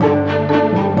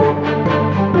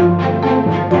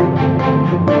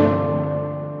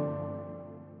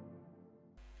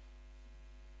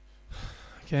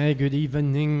Okay, good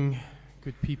evening,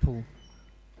 good people.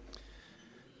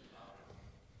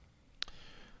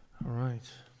 All right.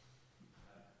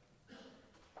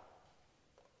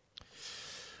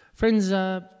 Friends,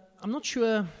 I'm not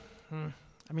sure.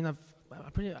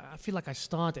 I feel like I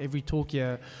start every talk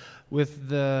here with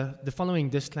the following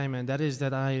disclaimer, and that is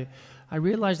that I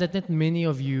realize that not many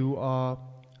of you are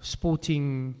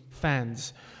sporting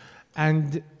fans.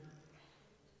 And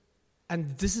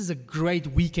this is a great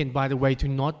weekend, by the way, to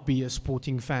not be a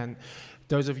sporting fan.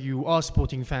 Those of you who are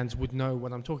sporting fans would know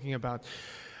what I'm talking about.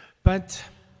 But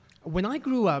when I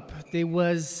grew up, there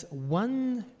was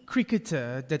one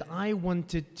cricketer that I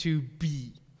wanted to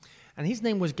be. And his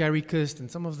name was Gary Kirsten.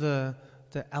 Some of the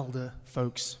elder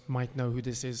folks might know who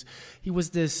this is. He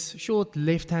was this short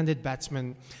left-handed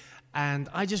batsman. And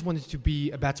I just wanted to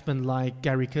be a batsman like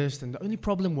Gary Kirsten. The only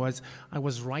problem was I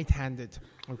was right-handed,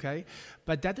 okay?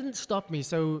 But that didn't stop me.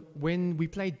 So when we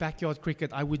played backyard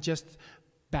cricket, I would just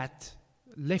bat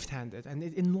left-handed. And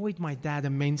it annoyed my dad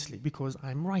immensely because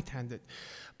I'm right-handed.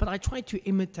 But I tried to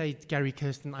imitate Gary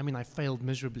Kirsten. I mean, I failed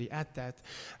miserably at that.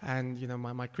 And, you know,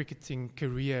 my cricketing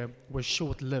career was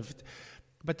short-lived.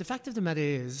 But the fact of the matter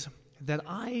is that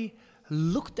I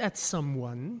looked at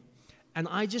someone and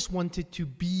I just wanted to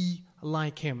be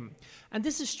like him. And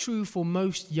this is true for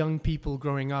most young people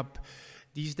growing up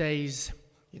these days.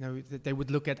 You know, that they would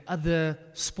look at other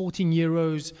sporting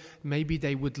heroes. Maybe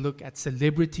they would look at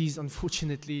celebrities,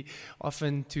 unfortunately,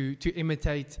 often to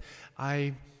imitate.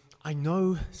 I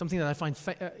know something that I find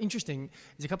interesting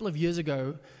is a couple of years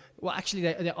ago, well, actually,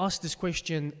 they asked this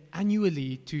question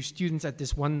annually to students at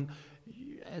this one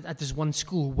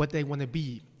school, what they want to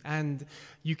be. And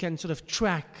you can sort of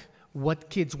track what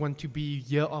kids want to be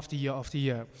year after year after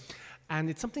year. And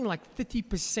it's something like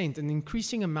 30%, an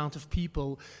increasing amount of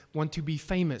people want to be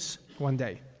famous one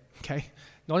day, okay?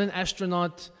 Not an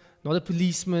astronaut, not a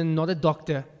policeman, not a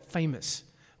doctor, famous.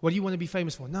 What do you want to be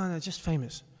famous for? No, just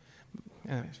famous.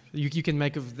 You can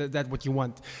make of that what you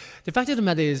want. The fact of the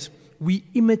matter is, we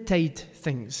imitate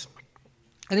things.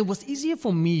 And it was easier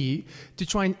for me to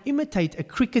try and imitate a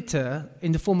cricketer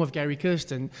in the form of Gary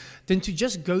Kirsten than to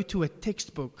just go to a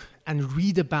textbook and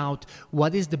read about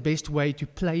what is the best way to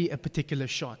play a particular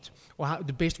shot or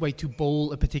the best way to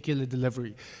bowl a particular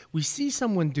delivery. We see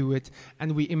someone do it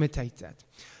and we imitate that.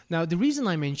 Now, the reason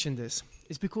I mention this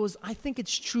is because I think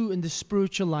it's true in the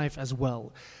spiritual life as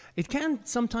well. It can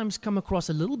sometimes come across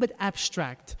a little bit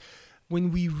abstract when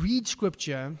we read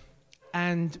Scripture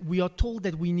and we are told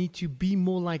that we need to be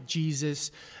more like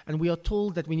Jesus, and we are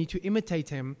told that we need to imitate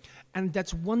him, and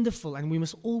that's wonderful, and we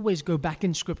must always go back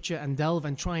in Scripture and delve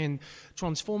and try and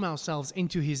transform ourselves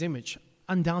into his image,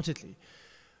 undoubtedly.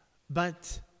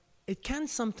 But it can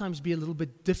sometimes be a little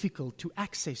bit difficult to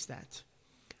access that.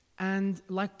 And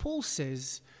like Paul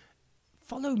says,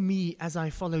 follow me as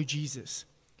I follow Jesus.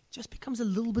 It just becomes a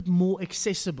little bit more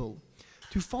accessible.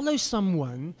 To follow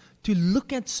someone, to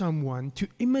look at someone, to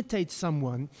imitate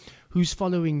someone who's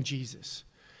following Jesus.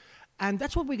 And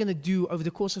that's what we're going to do over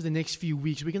the course of the next few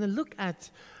weeks. We're going to look at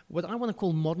what I want to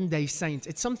call modern-day saints.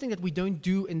 It's something that we don't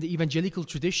do in the evangelical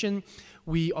tradition.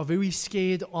 We are very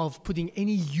scared of putting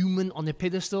any human on a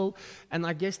pedestal, and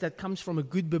I guess that comes from a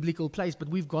good biblical place, but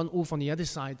we've gone off on the other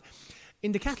side.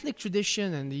 In the Catholic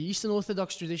tradition and the Eastern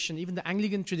Orthodox tradition, even the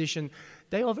Anglican tradition,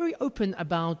 they are very open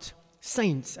about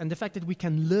saints and the fact that we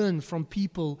can learn from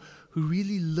people who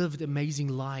really lived amazing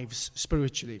lives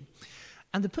spiritually.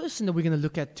 And the person that we're going to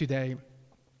look at today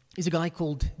is a guy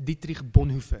called Dietrich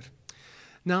Bonhoeffer.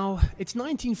 Now, it's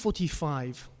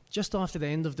 1945, just after the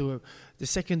end of the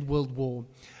Second World War,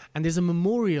 and there's a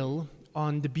memorial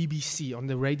on the BBC, on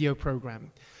the radio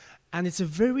program. And it's a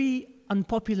very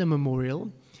unpopular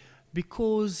memorial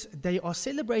because they are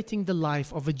celebrating the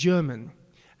life of a German.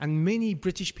 And many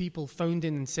British people phoned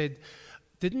in and said,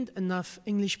 didn't enough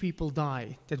English people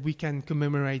die that we can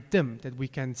commemorate them, that we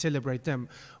can celebrate them?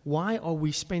 Why are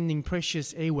we spending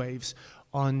precious airwaves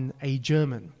on a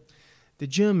German? The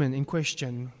German in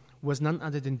question was none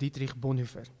other than Dietrich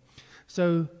Bonhoeffer.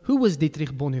 So who was Dietrich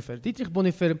Bonhoeffer? Dietrich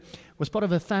Bonhoeffer was part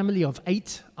of a family of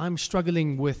 8. I'm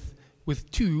struggling with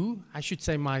 2. I should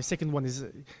say my second one is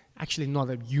actually not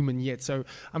a human yet, so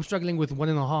I'm struggling with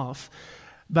 1.5.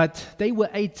 But they were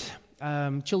 8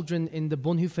 children in the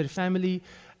Bonhoeffer family,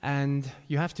 and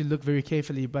you have to look very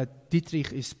carefully, but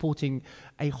Dietrich is sporting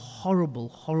a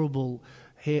horrible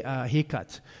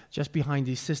haircut just behind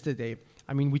his sister there.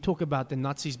 I mean, we talk about the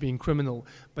Nazis being criminal,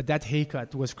 but that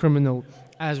haircut was criminal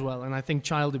as well, and I think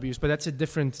child abuse, but that's a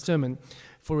different sermon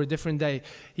for a different day.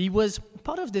 He was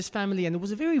part of this family, and it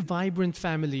was a very vibrant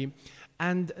family,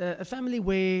 and a family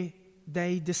where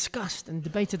they discussed and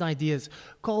debated ideas.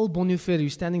 Karl Bonhoeffer,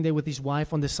 who's standing there with his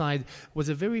wife on the side, was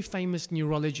a very famous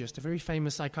neurologist, a very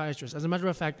famous psychiatrist. As a matter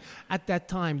of fact, at that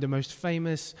time, the most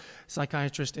famous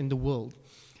psychiatrist in the world.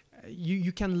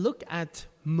 You can look at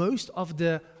most of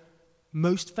the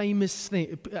most famous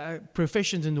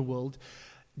professions in the world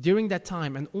during that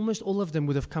time, and almost all of them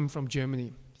would have come from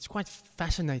Germany. It's quite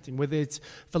fascinating, whether it's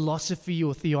philosophy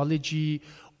or theology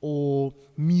or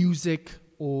music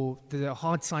or the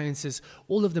hard sciences,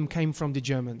 all of them came from the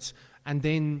Germans. And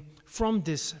then from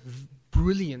this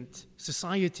brilliant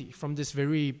society, from this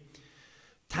very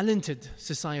talented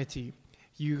society,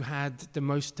 you had the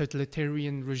most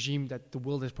totalitarian regime that the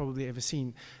world has probably ever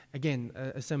seen. Again,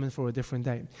 a sermon for a different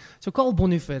day. So Karl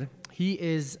Bonhoeffer, he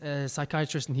is a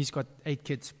psychiatrist and he's got 8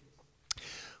 kids.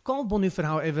 Karl Bonhoeffer,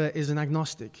 however, is an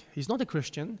agnostic. He's not a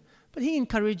Christian, but he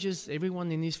encourages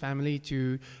everyone in his family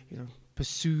to,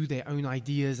 pursue their own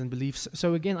ideas and beliefs.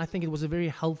 So again, I think it was a very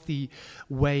healthy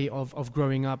way of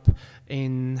growing up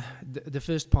in the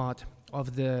first part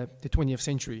of the 20th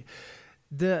century.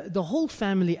 The whole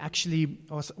family actually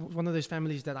was one of those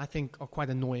families that I think are quite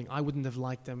annoying. I wouldn't have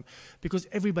liked them because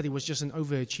everybody was just an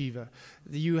overachiever.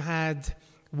 You had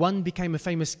one became a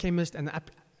famous chemist and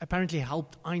apparently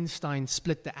helped Einstein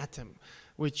split the atom,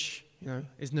 which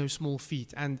is no small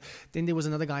feat. And then there was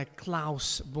another guy,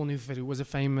 Klaus Bonhoeffer, who was a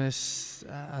famous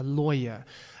lawyer,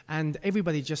 and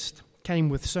everybody just came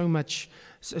with so much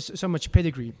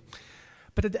pedigree.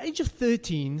 But at the age of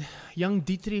 13, young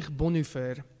Dietrich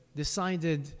Bonhoeffer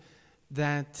decided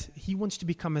that he wants to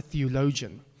become a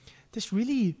theologian. This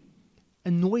really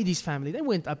annoyed his family. They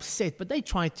weren't upset, but they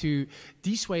tried to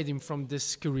dissuade him from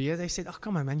this career. They said, "Oh,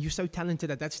 come on, man, you're so talented."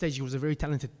 At that stage, he was a very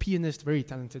talented pianist, very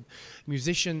talented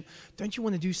musician. Don't you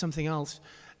want to do something else?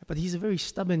 But he's a very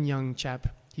stubborn young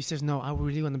chap. He says, "No, I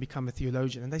really want to become a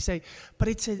theologian." And they say, "But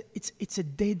it's a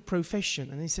dead profession."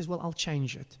 And he says, "Well, I'll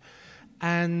change it."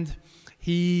 And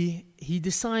he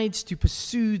decides to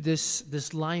pursue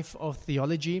this life of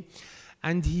theology,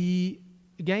 and he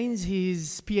gains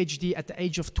his PhD at the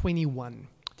age of 21.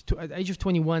 At the age of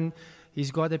 21, he's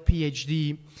got a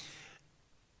PhD,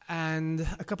 and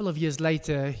a couple of years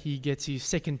later, he gets his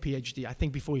second PhD, I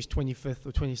think before his 25th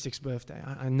or 26th birthday.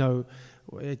 I know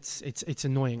it's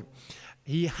annoying.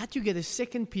 He had to get a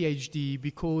second PhD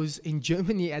because in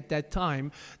Germany at that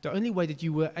time, the only way that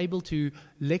you were able to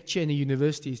lecture in a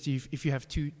university is if you have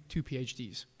two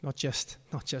PhDs, not just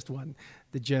one,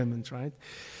 the Germans, right?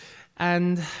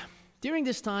 And during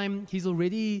this time, he's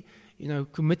already,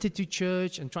 committed to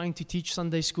church and trying to teach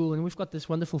Sunday school. And we've got this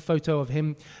wonderful photo of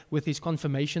him with his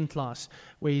confirmation class,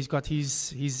 where he's got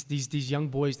these young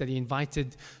boys that he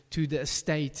invited to the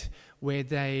estate, where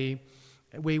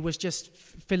he was just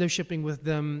fellowshipping with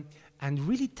them and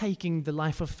really taking the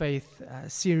life of faith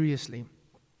seriously.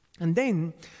 And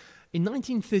then, in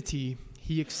 1930,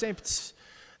 he accepts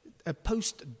a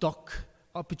postdoc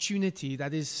opportunity,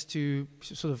 that is to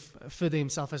sort of further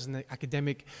himself as an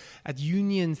academic at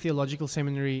Union Theological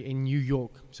Seminary in New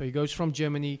York. So he goes from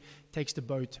Germany, takes the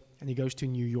boat, and he goes to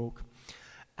New York.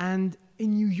 And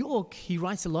in New York, he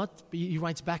writes a lot. He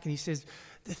writes back and he says,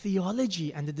 the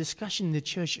theology and the discussion in the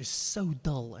church is so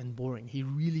dull and boring. He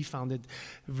really found it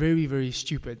very, very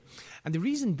stupid. And the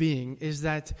reason being is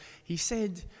that he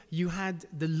said you had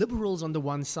the liberals on the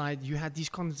one side, you had these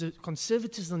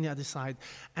conservatives on the other side,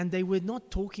 and they were not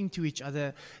talking to each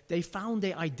other. They found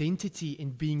their identity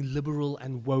in being liberal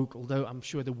and woke, although I'm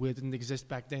sure the word didn't exist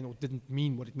back then or didn't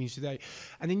mean what it means today.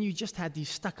 And then you just had these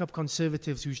stuck-up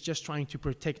conservatives who's just trying to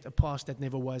protect a past that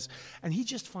never was. And he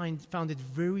just found it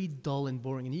very dull and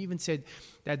boring. And he even said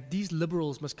that these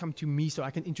liberals must come to me so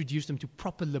I can introduce them to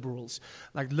proper liberals,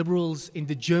 like liberals in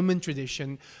the German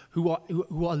tradition who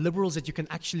are liberals that you can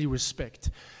actually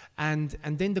respect. And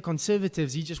then the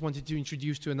conservatives, he just wanted to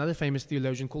introduce to another famous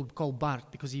theologian called Karl Barth,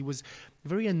 because he was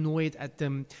very annoyed at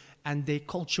them and their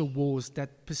culture wars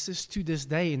that persist to this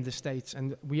day in the States.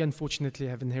 And we unfortunately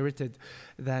have inherited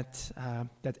that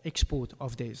export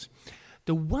of theirs.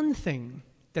 The one thing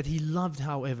that he loved,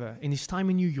 however, in his time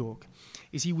in New York,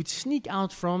 is he would sneak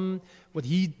out from what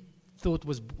he thought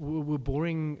were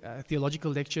boring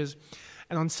theological lectures,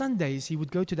 and on Sundays he would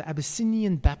go to the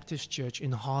Abyssinian Baptist Church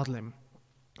in Harlem.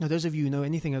 Now, those of you who know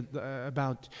anything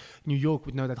about New York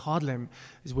would know that Harlem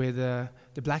is where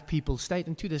the black people stayed,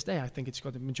 and to this day I think it's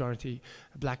got a majority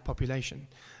black population.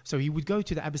 So he would go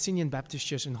to the Abyssinian Baptist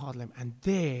Church in Harlem, and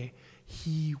there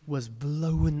he was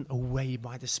blown away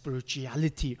by the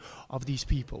spirituality of these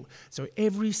people. So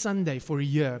every Sunday for a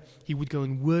year, he would go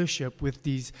and worship with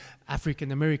these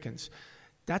African Americans.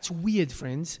 That's weird,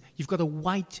 friends. You've got a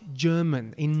white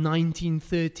German in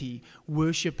 1930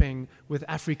 worshiping with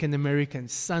African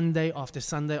Americans Sunday after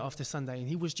Sunday after Sunday. And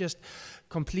he was just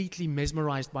completely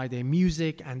mesmerized by their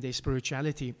music and their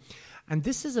spirituality. And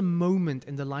this is a moment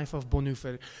in the life of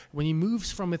Bonhoeffer when he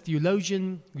moves from a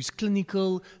theologian who's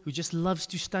clinical, who just loves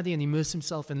to study and immerse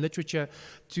himself in literature,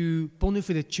 to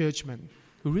Bonhoeffer, the churchman,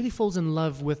 who really falls in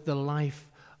love with the life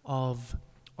of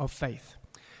faith.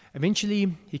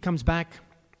 Eventually, he comes back.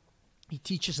 He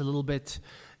teaches a little bit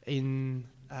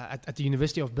at the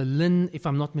University of Berlin, if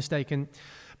I'm not mistaken.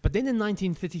 But then in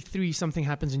 1933, something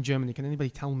happens in Germany. Can anybody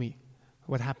tell me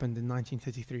what happened in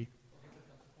 1933?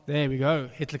 There we go.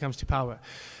 Hitler comes to power.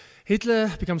 Hitler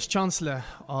becomes Chancellor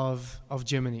of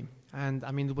Germany. And,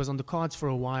 I mean, it was on the cards for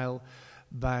a while,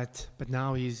 but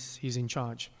now he's in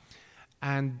charge.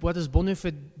 And what does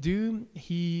Bonhoeffer do?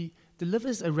 He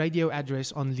delivers a radio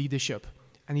address on leadership.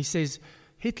 And he says,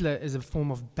 Hitler is a form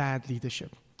of bad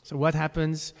leadership. So what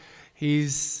happens?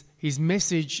 His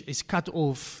message is cut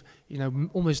off,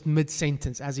 almost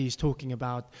mid-sentence as he's talking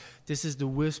about this is the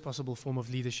worst possible form of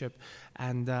leadership.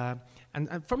 And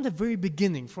from the very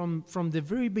beginning, from the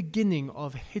very beginning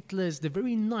of Hitler's, the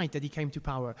very night that he came to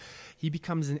power, he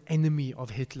becomes an enemy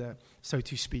of Hitler, so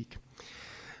to speak.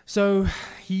 So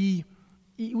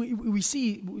we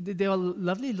see there are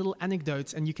lovely little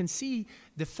anecdotes, and you can see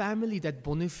the family that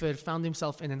Bonhoeffer found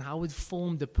himself in and how it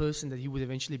formed the person that he would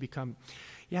eventually become.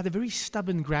 He had a very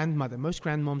stubborn grandmother. Most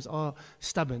grandmoms are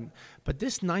stubborn. But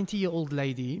this 90-year-old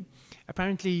lady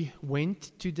apparently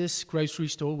went to this grocery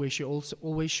store where she also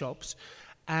always shops,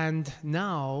 and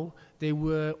now there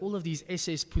were all of these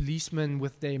SS policemen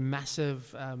with their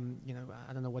massive, I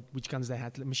don't know which guns they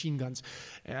had, machine guns,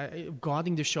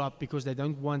 guarding the shop because they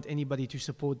don't want anybody to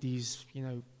support these,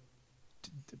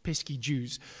 pesky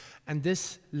Jews. And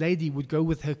this lady would go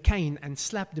with her cane and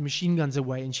slap the machine guns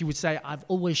away, and she would say, I've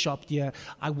always shopped here,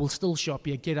 I will still shop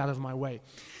here, get out of my way.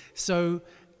 So,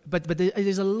 but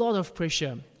there's a lot of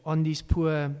pressure on these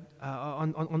poor,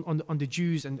 on the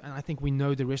Jews, and I think we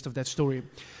know the rest of that story.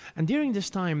 And during this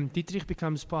time, Dietrich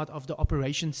becomes part of the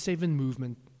Operation 7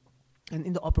 movement. And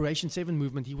in the Operation 7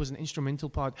 movement, he was an instrumental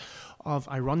part of,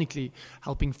 ironically,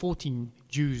 helping 14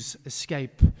 Jews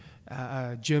escape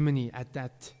Germany at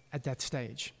that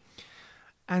stage.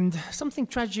 And something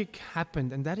tragic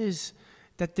happened, and that is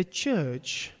that the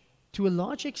church, to a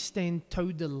large extent,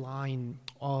 towed the line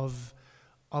of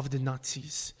the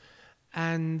Nazis.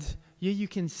 And here you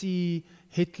can see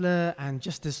Hitler and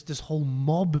just this whole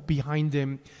mob behind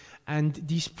him, and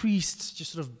these priests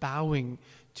just sort of bowing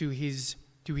to his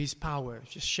power,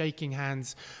 just shaking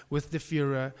hands with the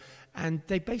Führer. And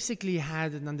they basically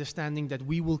had an understanding that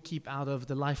we will keep out of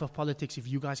the life of politics if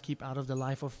you guys keep out of the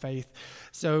life of faith.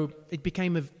 So it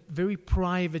became a very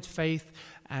private faith,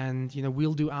 and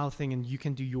we'll do our thing and you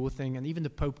can do your thing. And even the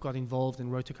Pope got involved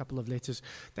and wrote a couple of letters.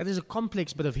 That is a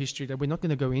complex bit of history that we're not going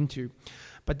to go into.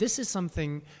 But this is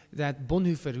something that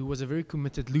Bonhoeffer, who was a very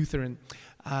committed Lutheran,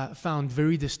 found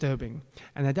very disturbing.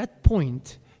 And at that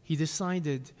point, he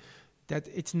decided that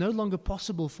it's no longer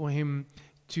possible for him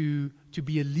to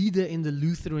be a leader in the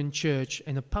Lutheran church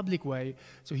in a public way.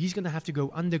 So he's going to have to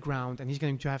go underground, and he's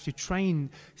going to have to train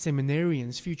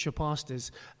seminarians, future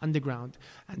pastors, underground.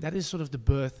 And that is sort of the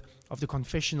birth of the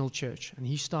confessional church. And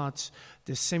he starts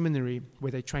the seminary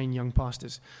where they train young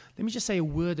pastors. Let me just say a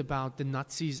word about the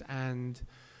Nazis and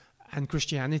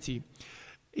Christianity.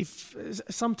 If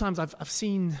sometimes I've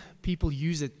seen people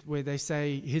use it where they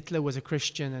say Hitler was a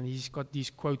Christian and he's got these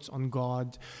quotes on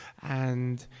God,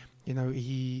 and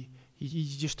he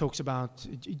just talks about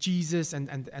Jesus,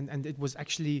 and it was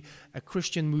actually a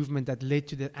Christian movement that led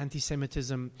to the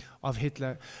anti-Semitism of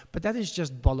Hitler. But that is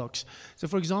just bollocks. So,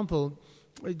 for example,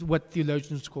 what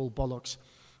theologians call bollocks.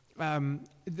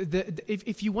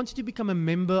 If you wanted to become a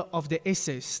member of the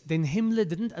SS, then Himmler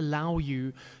didn't allow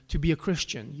you to be a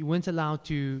Christian. You weren't allowed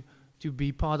to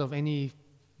be part of any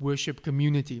worship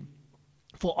community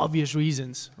for obvious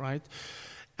reasons, right?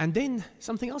 And then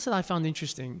something else that I found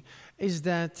interesting is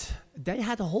that they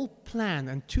had a whole plan,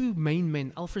 and two main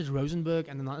men, Alfred Rosenberg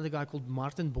and another guy called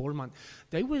Martin Bormann,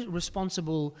 they were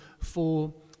responsible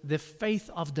for the faith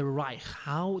of the Reich,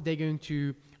 how they're going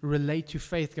to relate to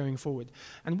faith going forward.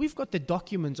 And we've got the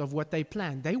documents of what they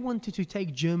planned. They wanted to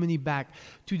take Germany back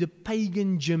to the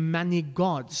pagan Germanic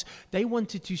gods. They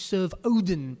wanted to serve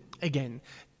Odin again,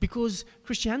 because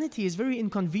Christianity is very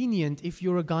inconvenient if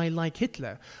you're a guy like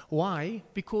Hitler. Why?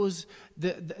 Because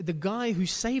the guy who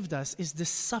saved us is the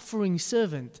suffering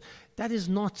servant. That is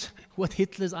not what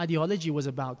Hitler's ideology was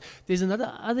about. There's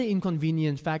another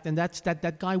inconvenient fact, and that's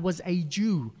that guy was a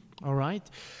Jew All right?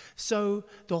 So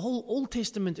the whole Old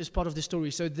Testament is part of the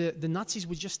story. So the Nazis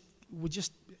were just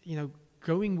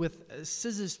going with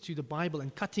scissors to the Bible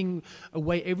and cutting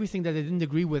away everything that they didn't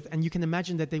agree with. And you can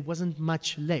imagine that there wasn't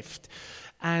much left.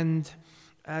 And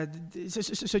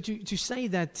so to say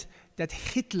that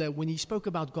Hitler, when he spoke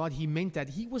about God, he meant that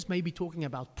he was maybe talking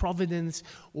about providence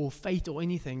or fate or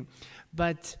anything.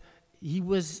 But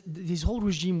his whole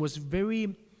regime was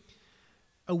very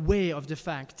aware of the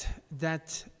fact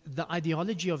that the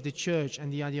ideology of the church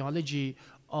and the ideology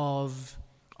of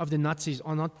the Nazis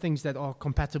are not things that are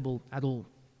compatible at all.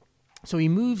 So he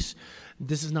moves,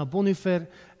 this is now Bonhoeffer,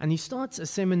 and he starts a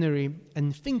seminary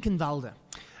in Finkenwalde.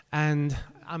 And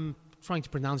I'm trying to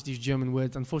pronounce these German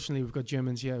words. Unfortunately, we've got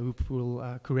Germans here who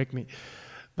will correct me.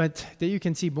 But there you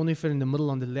can see Bonhoeffer in the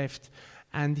middle on the left,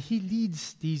 and he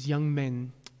leads these young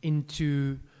men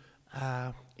into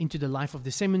the life of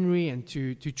the seminary and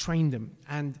to train them.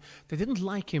 And they didn't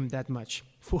like him that much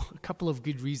for a couple of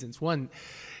good reasons. One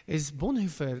is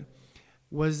Bonhoeffer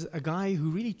was a guy who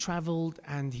really traveled,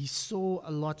 and he saw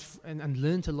a lot and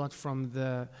learned a lot from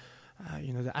the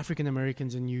African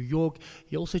Americans in New York.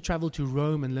 He also traveled to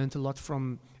Rome and learned a lot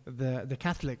from the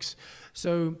Catholics.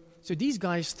 So these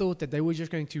guys thought that they were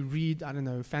just going to read,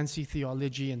 fancy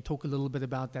theology and talk a little bit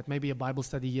about that, maybe a Bible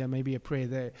study here, maybe a prayer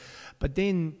there. But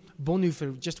then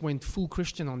Bonhoeffer just went full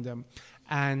Christian on them,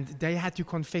 and they had to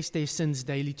confess their sins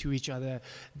daily to each other.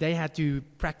 They had to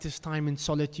practice time in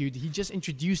solitude. He just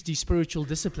introduced these spiritual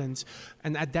disciplines,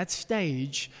 and at that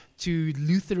stage, to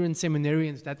Lutheran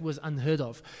seminarians, that was unheard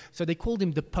of. So they called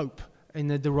him the Pope in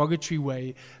a derogatory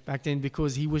way back then,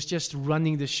 because he was just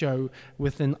running the show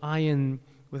with an iron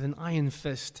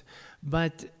fist.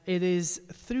 But it is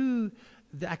through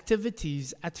the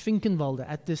activities at Finkenwalde,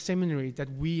 at the seminary, that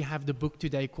we have the book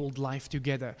today called Life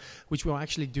Together, which we're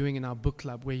actually doing in our book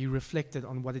club, where he reflected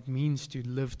on what it means to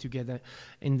live together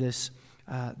in this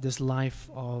life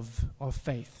of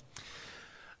faith.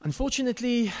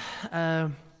 Unfortunately,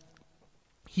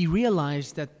 he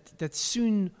realized that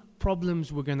soon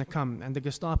problems were going to come, and the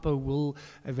Gestapo will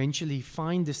eventually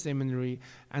find the seminary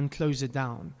and close it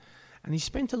down. And he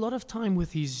spent a lot of time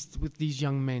with these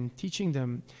young men, teaching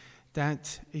them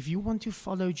that if you want to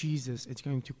follow Jesus, it's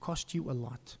going to cost you a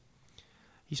lot.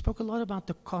 He spoke a lot about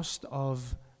the cost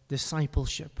of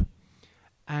discipleship,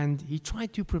 and he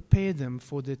tried to prepare them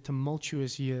for the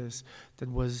tumultuous years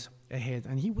that was ahead.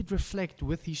 And he would reflect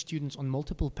with his students on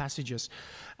multiple passages.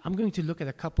 I'm going to look at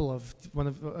a couple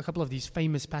of these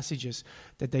famous passages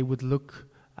that they would look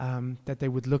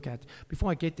at. Before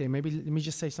I get there, maybe let me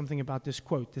just say something about this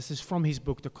quote. This is from his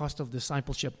book, The Cost of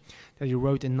Discipleship, that he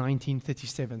wrote in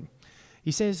 1937.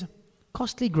 He says,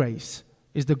 "Costly grace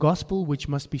is the gospel which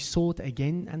must be sought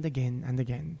again and again and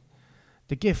again,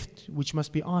 the gift which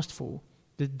must be asked for,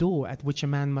 the door at which a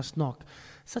man must knock.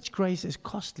 Such grace is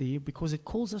costly because it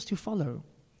calls us to follow,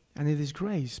 and it is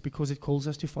grace because it calls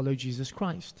us to follow Jesus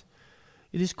Christ.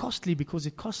 It is costly because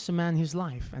it costs a man his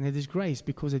life, and it is grace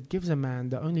because it gives a man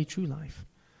the only true life.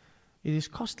 It is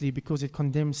costly because it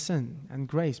condemns sin, and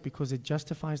grace because it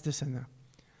justifies the sinner.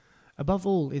 Above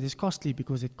all, it is costly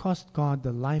because it cost God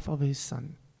the life of his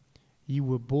Son. You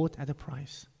were bought at a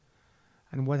price.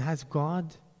 And what has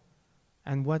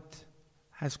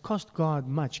cost God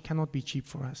much cannot be cheap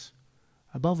for us.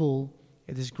 Above all,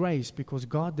 it is grace because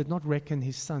God did not reckon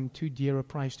his Son too dear a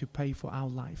price to pay for our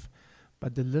life,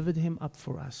 but delivered him up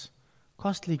for us.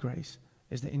 Costly grace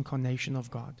is the incarnation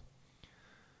of God."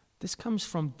 This comes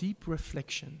from deep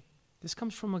reflection. This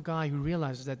comes from a guy who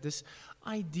realizes that this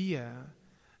idea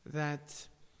that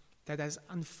has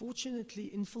unfortunately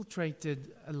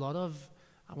infiltrated a lot of,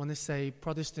 I want to say,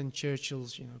 Protestant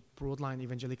churches, broadline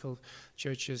evangelical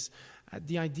churches,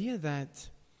 the idea that,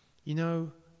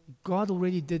 God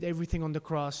already did everything on the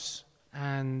cross,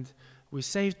 and we're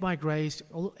saved by grace.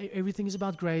 Everything is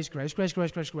about grace, grace, grace,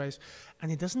 grace, grace, grace.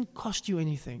 And it doesn't cost you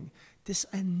anything. This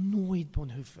annoyed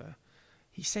Bonhoeffer.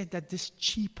 He said that this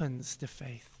cheapens the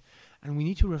faith. And we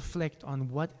need to reflect on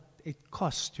what it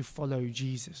costs to follow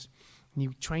Jesus. And he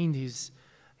trained his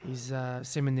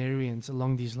seminarians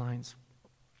along these lines.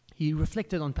 He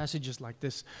reflected on passages like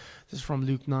this. This is from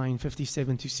Luke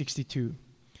 9:57-62.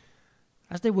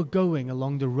 As they were going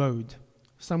along the road,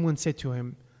 someone said to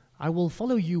him, "I will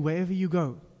follow you wherever you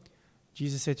go."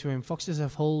 Jesus said to him, "Foxes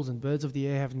have holes and birds of the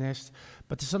air have nests,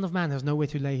 but the Son of Man has nowhere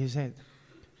to lay his head."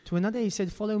 To another he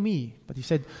said, "Follow me." But he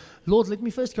said, "Lord, let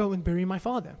me first go and bury my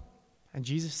father." And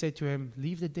Jesus said to him,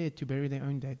 "Leave the dead to bury their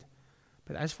own dead.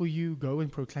 But as for you, go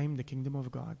and proclaim the kingdom of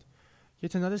God."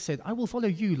 Yet another said, "I will follow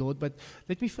you, Lord, but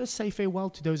let me first say farewell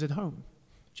to those at home."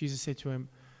 Jesus said to him,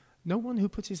 "No one who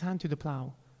puts his hand to the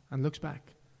plow and looks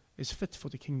back is fit for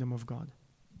the kingdom of God.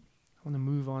 I want to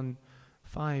move on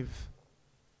 5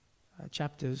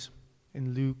 chapters.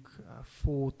 In Luke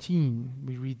 14,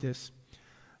 we read this.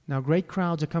 Now great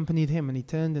crowds accompanied him, and he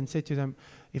turned and said to them,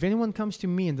 if anyone comes to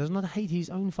me and does not hate his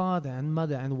own father and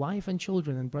mother and wife and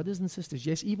children and brothers and sisters,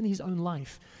 yes, even his own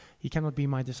life, he cannot be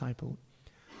my disciple.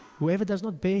 Whoever does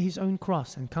not bear his own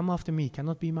cross and come after me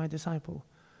cannot be my disciple.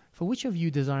 For which of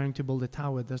you desiring to build a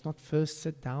tower does not first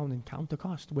sit down and count the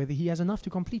cost, whether he has enough to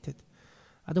complete it?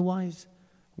 Otherwise,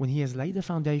 when he has laid the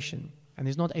foundation and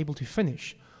is not able to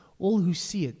finish, all who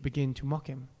see it begin to mock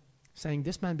him, saying,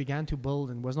 this man began to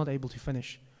build and was not able to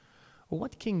finish. Or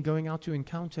what king going out to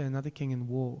encounter another king in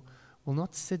war will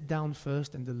not sit down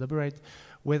first and deliberate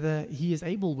whether he is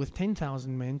able with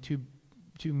 10,000 men to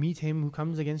meet him who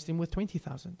comes against him with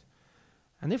 20,000?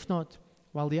 And if not,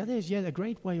 while the other is yet a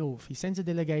great way off, he sends a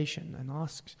delegation and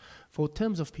asks for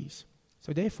terms of peace.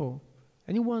 So therefore,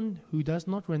 anyone who does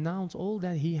not renounce all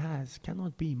that he has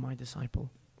cannot be my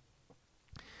disciple.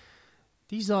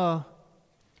 These are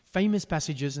famous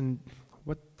passages, and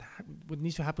what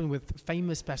needs to happen with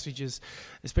famous passages,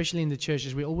 especially in the church,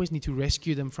 is we always need to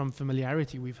rescue them from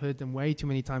familiarity. We've heard them way too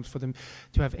many times for them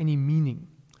to have any meaning.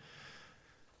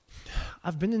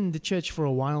 I've been in the church for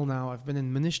a while now. I've been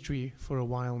in ministry for a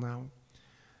while now.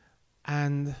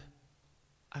 And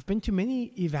I've been to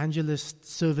many evangelist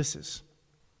services.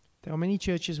 There are many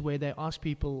churches where they ask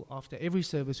people after every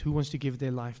service who wants to give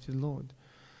their life to the Lord.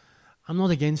 I'm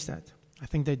not against that. I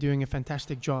think they're doing a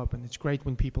fantastic job, and it's great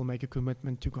when people make a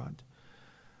commitment to God.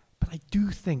 But I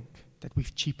do think that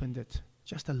we've cheapened it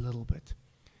just a little bit.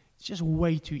 It's just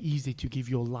way too easy to give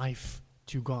your life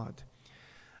to God.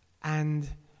 And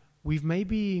we've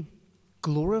maybe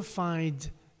glorified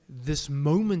this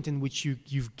moment in which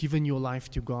you've given your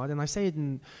life to God. And I say it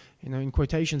in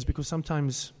quotations because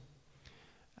sometimes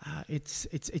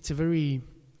it's a very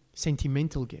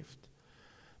sentimental gift.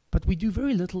 But we do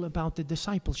very little about the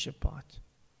discipleship part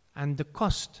and the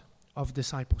cost of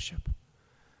discipleship.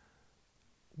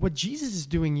 What Jesus is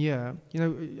doing here,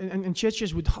 and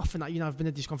churches would often, I've been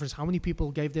at this conference, how many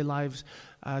people gave their lives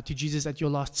to Jesus at your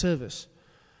last service?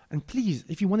 And please,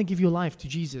 if you want to give your life to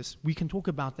Jesus, we can talk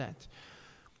about that.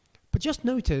 But just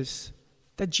notice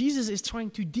that Jesus is trying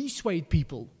to dissuade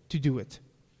people to do it,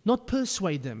 not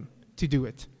persuade them to do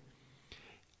it.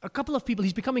 A couple of people,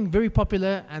 he's becoming very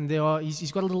popular, and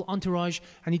he's got a little entourage,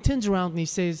 and he turns around and he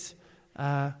says,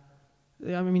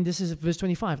 this is verse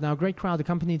 25. Now a great crowd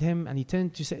accompanied him, and he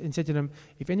turned and said to them,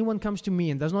 if anyone comes to me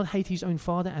and does not hate his own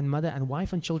father and mother and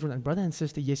wife and children and brother and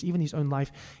sister, yes, even his own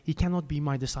life, he cannot be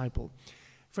my disciple.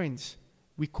 Friends,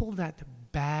 we call that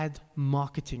bad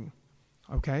marketing,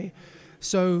 okay?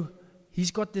 So he's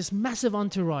got this massive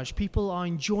entourage. People are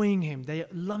enjoying him. They are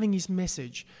loving his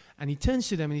message. And he turns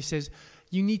to them and he says,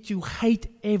 you need to hate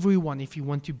everyone if you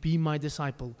want to be my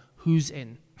disciple. Who's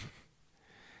in?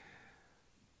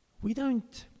 I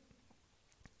don't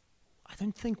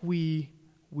think we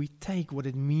take what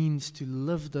it means to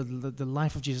live the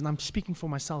life of Jesus. And I'm speaking for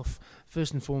myself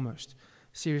first and foremost,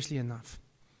 seriously enough.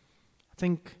 I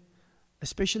think,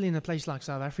 especially in a place like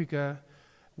South Africa,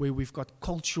 where we've got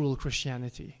cultural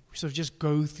Christianity, we sort of just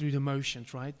go through the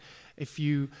motions, right?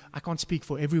 I can't speak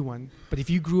for everyone, but if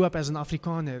you grew up as an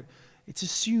Afrikaner, it's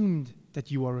assumed that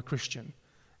you are a Christian.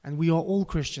 And we are all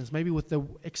Christians, maybe with the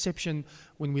exception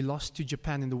when we lost to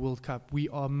Japan in the World Cup. We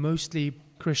are mostly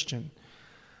Christian.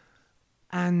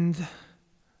 And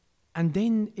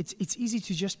then it's easy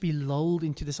to just be lulled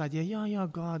into this idea, yeah,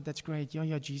 God, that's great.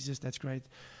 Yeah, Jesus, that's great.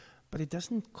 But it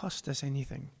doesn't cost us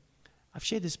anything. I've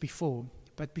shared this before,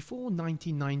 but before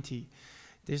 1990,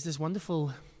 there's this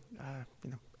wonderful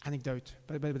anecdote,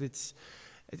 but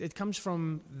it comes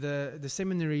from the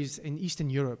seminaries in Eastern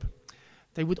Europe.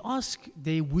 They would ask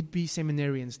their would-be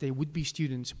seminarians, their would-be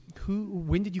students,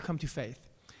 when did you come to faith?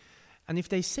 And if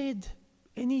they said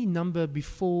any number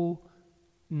before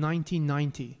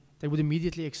 1990, they would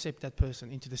immediately accept that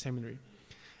person into the seminary.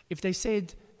 If they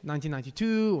said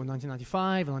 1992 or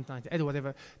 1995 or 1998 or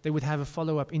whatever, they would have a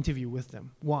follow-up interview with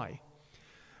them. Why?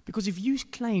 Because if you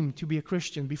claimed to be a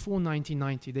Christian before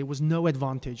 1990, there was no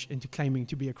advantage into claiming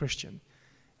to be a Christian.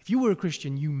 If you were a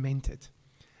Christian, you meant it.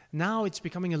 Now it's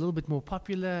becoming a little bit more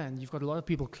popular, and you've got a lot of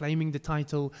people claiming the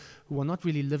title who are not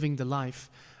really living the life.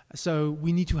 So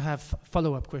we need to have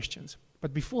follow-up questions.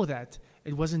 But before that,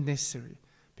 it wasn't necessary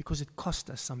because it cost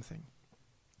us something.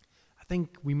 I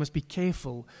think we must be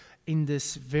careful in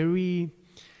this very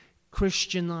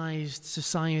Christianized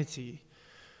society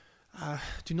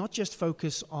to not just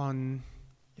focus on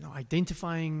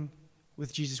identifying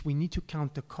with Jesus. We need to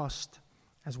count the cost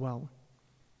as well.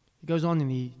 He goes on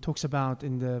and he talks about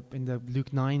in the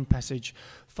Luke 9 passage,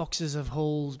 foxes have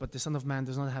holes, but the Son of Man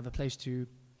does not have a place to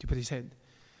put his head.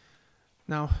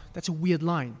 Now, that's a weird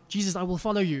line. Jesus, I will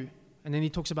follow you. And then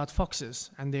he talks about foxes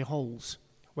and their holes.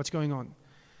 What's going on?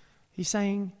 He's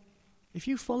saying, if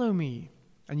you follow me,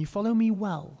 and you follow me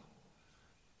well,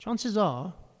 chances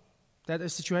are that a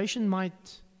situation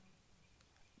might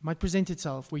present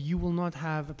itself where you will not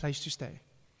have a place to stay.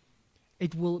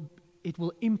 It will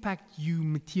impact you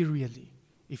materially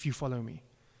if you follow me.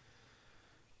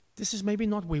 This is maybe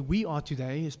not where we are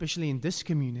today, especially in this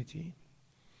community,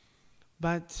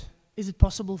 but is it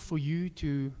possible for you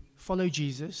to follow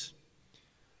Jesus,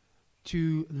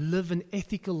 to live an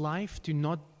ethical life, to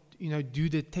not, do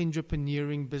the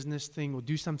tenderpreneuring business thing or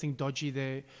do something dodgy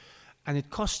there, and it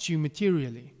costs you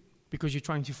materially because you're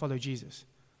trying to follow Jesus?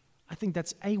 I think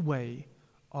that's a way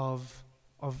of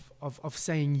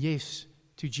saying yes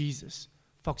to Jesus.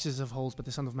 Foxes have holes, but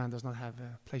the Son of Man does not have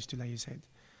a place to lay his head.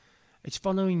 It's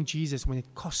following Jesus when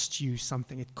it costs you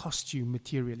something. It costs you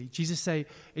materially. Jesus say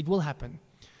it will happen.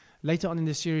 Later on in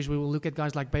the series, we will look at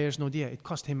guys like Beyers Naudé. It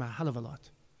cost him a hell of a lot.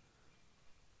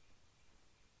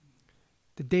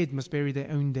 The dead must bury their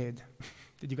own dead.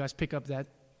 Did you guys pick up that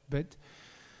bit?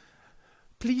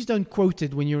 Please don't quote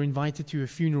it when you're invited to a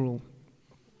funeral.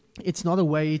 It's not a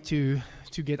way to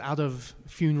get out of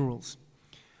funerals.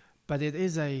 But it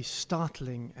is a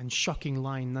startling and shocking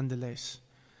line nonetheless.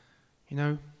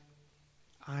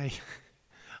 I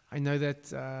know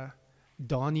that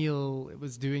Daniel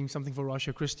was doing something for Rosh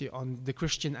Christi on the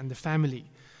Christian and the family.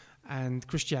 And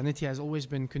Christianity has always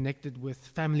been connected with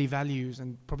family values,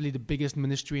 and probably the biggest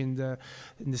ministry in the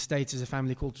States is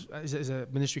a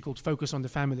ministry called Focus on the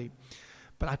Family.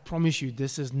 But I promise you,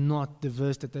 this is not the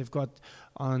verse that they've got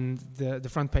on the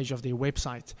front page of their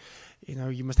website.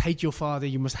 You must hate your father,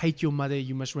 you must hate your mother,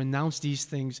 you must renounce these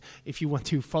things if you want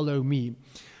to follow me.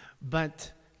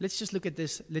 But let's just look at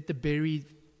this. Let the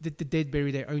dead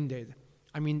bury their own dead.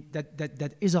 I mean,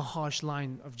 that is a harsh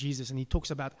line of Jesus, and he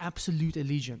talks about absolute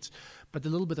allegiance. But a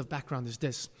little bit of background is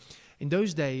this. In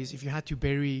those days, if you had to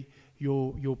bury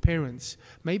your parents,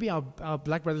 maybe our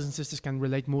black brothers and sisters can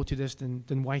relate more to this than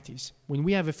whiteys. When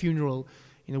we have a funeral,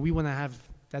 we want to have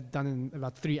that done in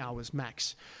about 3 hours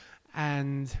max.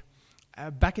 And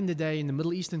back in the day, in the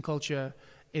Middle Eastern culture,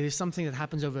 it is something that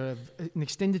happens over an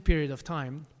extended period of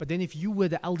time. But then if you were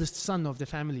the eldest son of the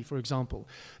family, for example,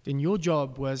 then your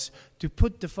job was to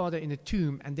put the father in a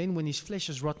tomb, and then when his flesh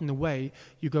is rotten away,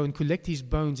 you go and collect his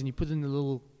bones and you put it in a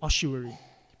little ossuary,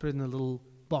 you put it in a little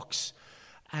box.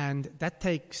 And that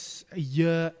takes a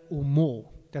year or more,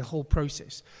 that whole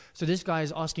process. So this guy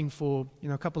is asking for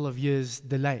a couple of years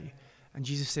delay. And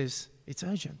Jesus says, it's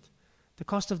urgent. The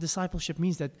cost of discipleship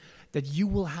means that you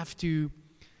will have to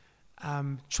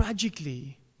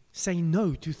tragically say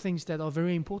no to things that are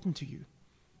very important to you.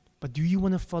 But do you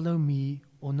want to follow me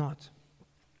or not?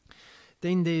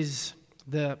 Then there's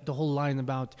the whole line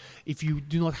about if you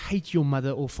do not hate your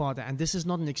mother or father, and this is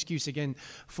not an excuse again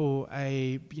for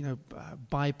a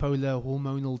bipolar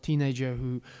hormonal teenager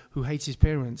who hates his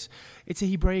parents. It's a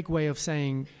Hebraic way of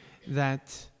saying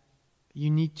that you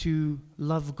need to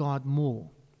love God more.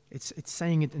 It's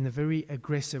saying it in a very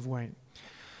aggressive way.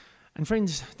 And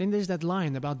friends, then there's that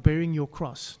line about bearing your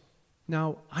cross.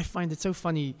 Now, I find it so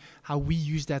funny how we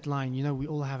use that line. We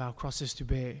all have our crosses to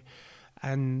bear.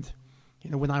 And,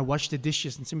 when I wash the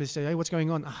dishes and somebody say, hey, what's going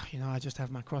on? I just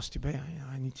have my cross to bear.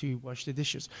 I need to wash the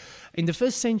dishes. In the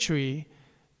first century,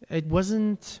 it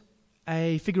wasn't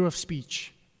a figure of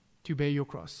speech to bear your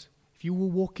cross. If you were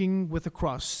walking with a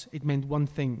cross, it meant one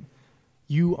thing.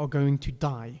 You are going to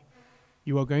die.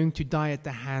 You are going to die at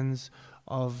the hands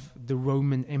of the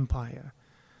Roman Empire.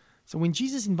 So when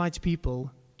Jesus invites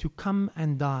people to come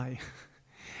and die,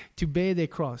 to bear their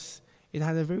cross, it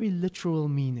had a very literal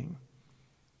meaning.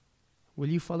 Will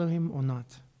you follow him or not?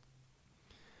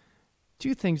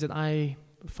 Two things that I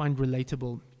find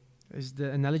relatable is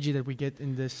the analogy that we get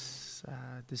in this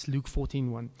Luke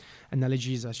 14 one.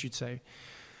 Analogies, I should say.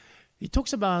 He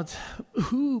talks about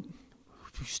who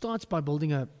starts by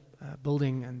building a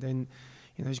building, and then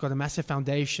he's got a massive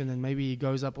foundation, and maybe he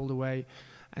goes up all the way,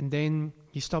 and then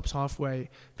he stops halfway.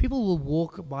 People will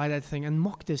walk by that thing and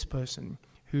mock this person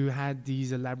who had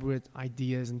these elaborate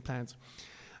ideas and plans.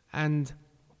 And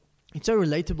it's so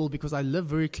relatable because I live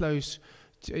very close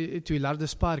to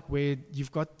Ilardes Park, where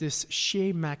you've got this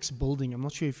Share Max building. I'm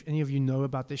not sure if any of you know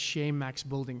about the Share Max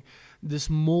building. This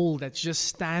mall that's just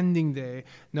standing there.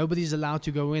 Nobody's allowed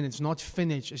to go in. It's not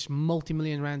finished. It's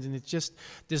multi-million rands, and it's just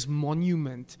this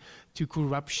monument to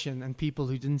corruption and people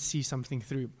who didn't see something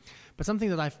through. But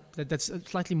something that's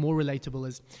slightly more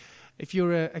relatable if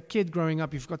you're a kid growing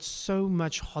up, you've got so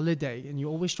much holiday, and you're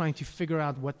always trying to figure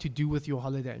out what to do with your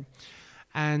holiday.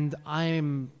 And I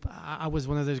was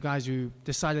one of those guys who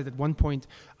decided at one point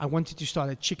I wanted to start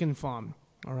a chicken farm.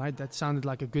 All right, that sounded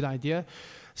like a good idea.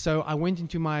 So I went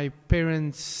into my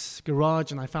parents'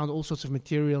 garage and I found all sorts of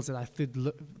materials that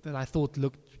I thought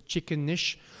looked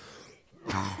chickenish.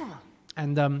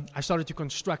 And I started to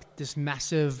construct this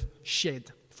massive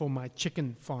shed for my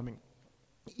chicken farming.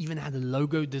 Even had a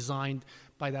logo designed.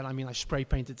 By that I mean I spray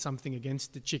painted something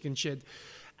against the chicken shed.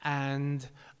 And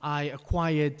I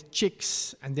acquired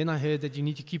chicks, and then I heard that you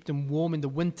need to keep them warm in the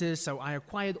winter, so I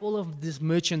acquired all of this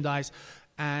merchandise,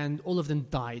 and all of them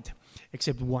died,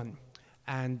 except one.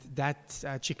 And that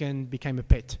chicken became a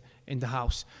pet in the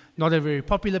house. Not a very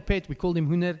popular pet. We called him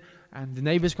Huner, and the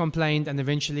neighbors complained, and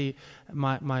eventually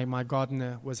my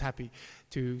gardener was happy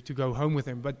to go home with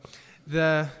him. But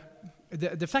the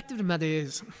fact of the matter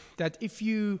is that if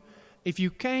you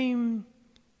came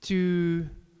to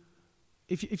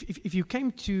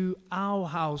our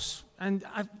house, and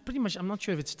I'm not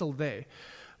sure if it's still there,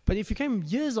 but if you came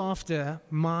years after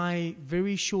my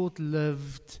very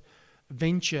short-lived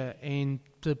venture in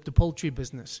the poultry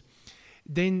business,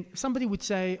 then somebody would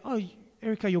say, "Oh,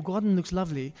 Erica, your garden looks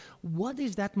lovely. What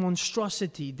is that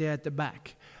monstrosity there at the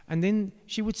back?" And then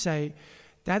she would say,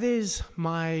 "That is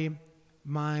my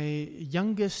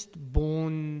youngest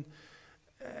born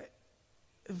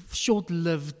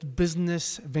short-lived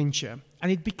business venture."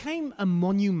 And it became a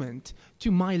monument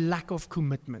to my lack of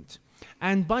commitment.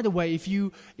 And by the way, if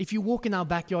you walk in our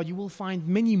backyard, you will find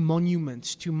many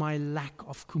monuments to my lack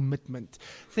of commitment.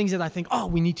 Things that I think, oh,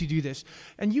 we need to do this.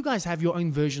 And you guys have your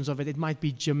own versions of it. It might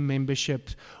be gym membership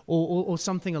or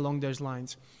something along those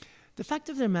lines. The fact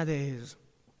of the matter is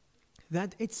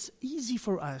that it's easy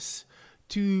for us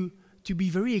to be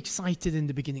very excited in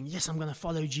the beginning. Yes, I'm going to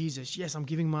follow Jesus. Yes, I'm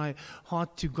giving my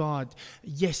heart to God.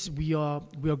 Yes, we are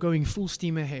going full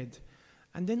steam ahead.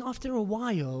 And then after a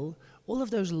while, all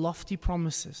of those lofty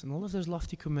promises and all of those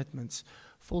lofty commitments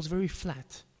falls very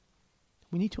flat.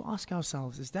 We need to ask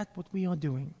ourselves, is that what we are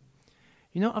doing?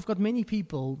 You know, I've got many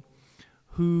people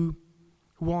who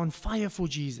are on fire for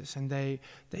Jesus, and they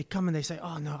come and they say,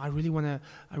 "Oh no, I really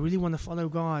want to follow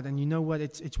God." And you know what?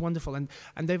 It's wonderful. And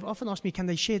they've often asked me, can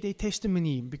they share their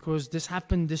testimony because this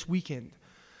happened this weekend?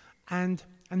 And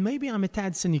maybe I'm a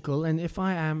tad cynical, and if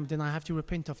I am, then I have to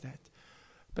repent of that.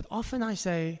 But often I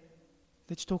say,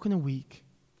 let's talk in a week.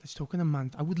 Let's talk in a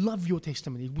month. I would love your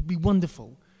testimony. It would be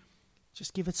wonderful.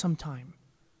 Just give it some time.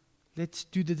 Let's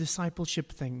do the discipleship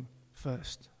thing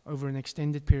first over an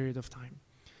extended period of time.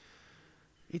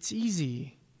 It's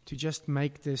easy to just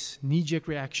make this knee-jerk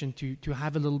reaction to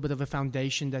have a little bit of a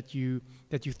foundation that you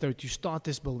throw to start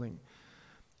this building.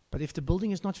 But if the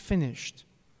building is not finished,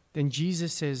 then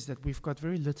Jesus says that we've got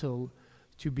very little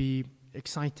to be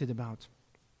excited about.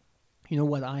 You know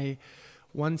what? I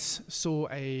once saw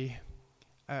a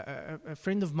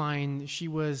friend of mine. She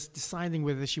was deciding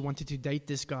whether she wanted to date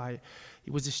this guy.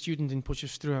 He was a student in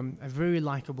Potchefstroom, a very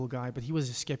likable guy, but he was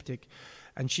a skeptic.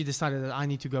 And she decided that I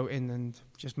need to go in and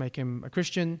just make him a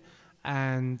Christian,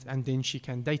 and then she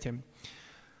can date him.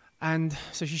 And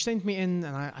so she sent me in,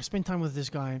 and I spent time with this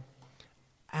guy.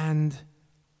 And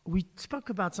we spoke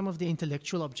about some of the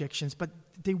intellectual objections, but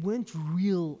they weren't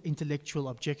real intellectual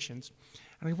objections.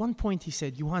 And at one point he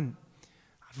said, "Johan,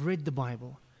 I've read the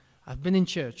Bible. I've been in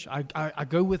church. I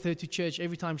go with her to church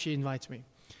every time she invites me.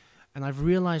 And I've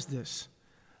realized this.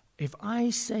 If I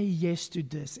say yes to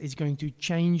this, it's going to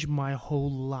change my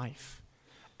whole life.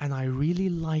 And I really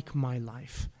like my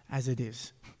life as it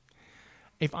is.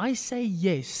 If I say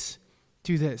yes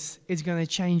to this, it's going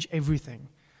to change everything.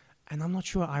 And I'm not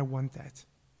sure I want that."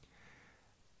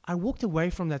 I walked away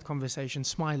from that conversation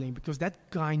smiling because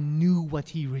that guy knew what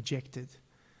he rejected.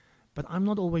 But I'm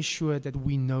not always sure that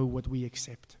we know what we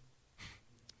accept.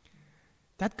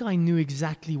 That guy knew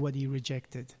exactly what he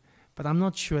rejected, but I'm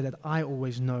not sure that I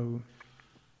always know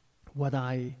what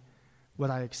I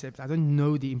accept. I don't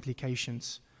know the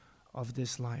implications of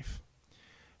this life.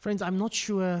 Friends, I'm not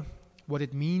sure what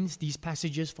it means, these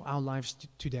passages, for our lives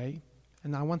today,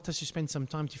 and I want us to spend some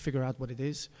time to figure out what it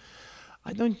is.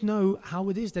 I don't know how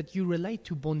it is that you relate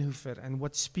to Bonhoeffer and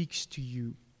what speaks to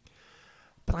you.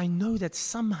 But I know that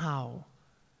somehow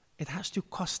it has to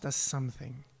cost us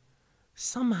something.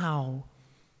 Somehow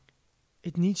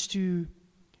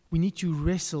we need to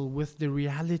wrestle with the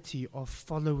reality of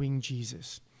following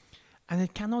Jesus. And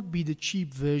it cannot be the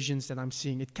cheap versions that I'm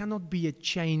seeing. It cannot be a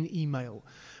chain email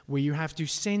where you have to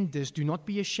send this. Do not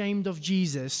be ashamed of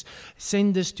Jesus.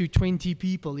 Send this to 20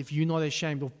 people if you're not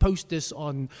ashamed. Or post this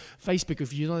on Facebook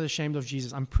if you're not ashamed of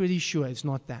Jesus. I'm pretty sure it's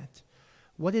not that.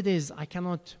 What it is, I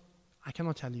cannot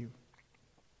tell you.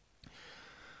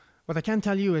 What I can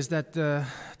tell you is that the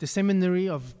seminary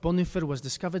of Bonhoeffer was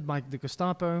discovered by the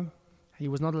Gestapo. He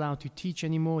was not allowed to teach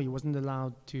anymore. He wasn't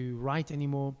allowed to write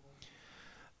anymore.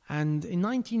 And in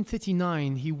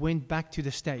 1939, he went back to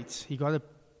the States. He got a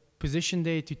position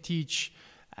there to teach,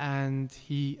 and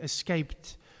he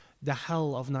escaped the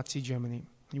hell of Nazi Germany.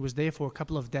 He was there for a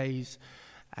couple of days,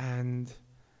 and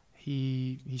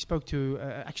he spoke to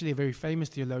actually a very famous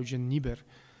theologian, Niebuhr,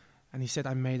 and he said,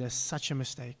 I made such a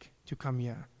mistake to come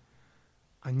here.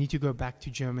 I need to go back to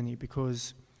Germany,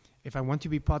 because if I want to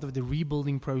be part of the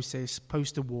rebuilding process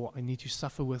post the war, I need to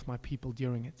suffer with my people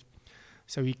during it.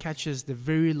 So he catches the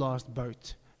very last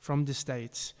boat from the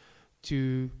States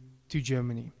to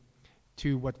Germany,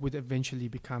 to what would eventually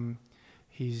become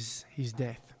his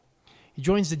death. He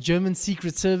joins the German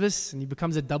Secret Service, and he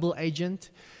becomes a double agent.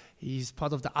 He's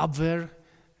part of the Abwehr,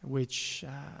 which,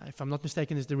 if I'm not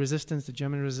mistaken, is the resistance, the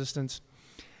German resistance.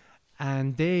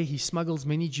 And there he smuggles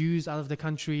many Jews out of the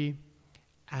country,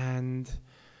 and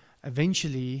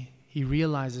eventually he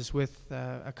realizes with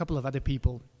a couple of other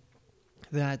people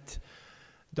that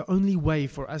the only way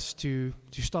for us to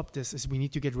stop this is we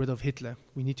need to get rid of Hitler.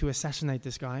 We need to assassinate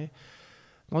this guy.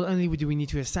 Not only do we need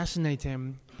to assassinate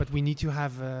him, but we need to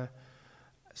have a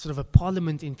sort of a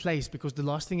parliament in place, because the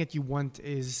last thing that you want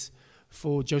is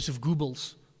for Joseph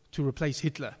Goebbels to replace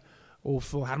Hitler, or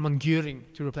for Hermann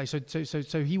Göring to replace.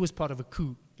 So he was part of a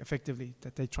coup, effectively,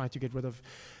 that they tried to get rid of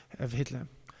Hitler.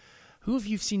 Who of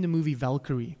you have seen the movie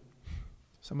Valkyrie?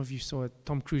 Some of you saw it.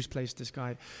 Tom Cruise plays this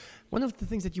guy. One of the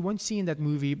things that you won't see in that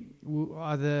movie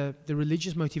are the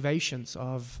religious motivations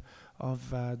of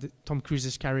Tom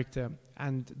Cruise's character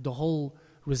and the whole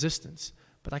resistance.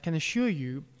 But I can assure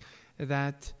you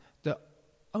that the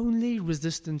only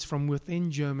resistance from within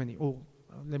Germany, or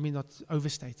let me not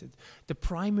overstate it, the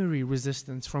primary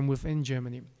resistance from within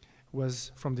Germany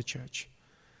was from the church.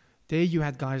 There you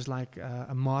had guys like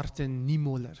Martyr.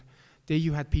 There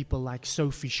you had people like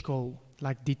Sophie Scholl,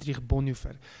 like Dietrich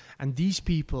Bonhoeffer. And these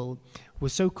people were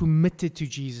so committed to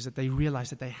Jesus that they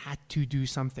realized that they had to do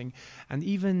something. And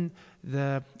even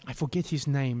I forget his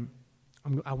name.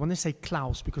 I want to say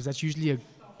Klaus, because that's usually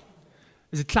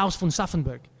is it Klaus von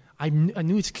Stauffenberg? I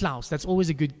knew it's Klaus. That's always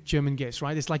a good German guess,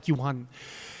 right? It's like Johann.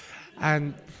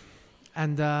 And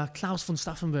Klaus von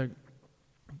Stauffenberg,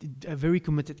 a very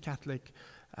committed Catholic,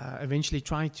 eventually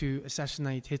tried to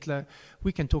assassinate Hitler.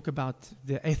 We can talk about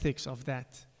the ethics of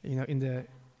that, in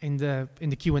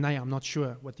the Q&A. I'm not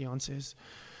sure what the answer is,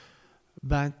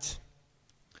 but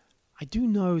I do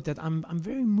know that I'm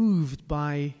very moved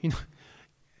by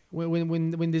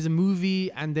when there's a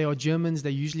movie and there are Germans,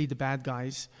 they're usually the bad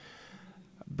guys.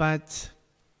 But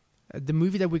the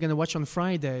movie that we're going to watch on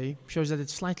Friday shows that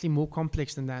it's slightly more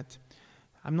complex than that.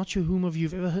 I'm not sure whom of you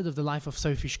have ever heard of the life of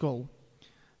Sophie Scholl.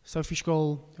 Sophie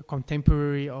Scholl, a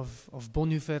contemporary of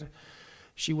Bonhoeffer.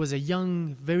 She was a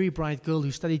young, very bright girl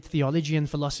who studied theology and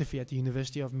philosophy at the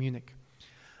University of Munich,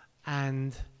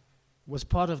 and was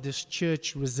part of this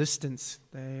church resistance.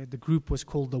 The group was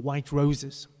called the White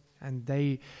Roses, and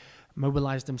they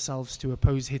mobilized themselves to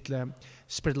oppose Hitler,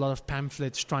 spread a lot of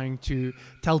pamphlets trying to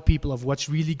tell people of what's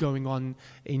really going on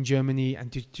in Germany,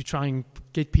 and to try and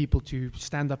get people to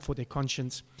stand up for their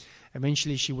conscience.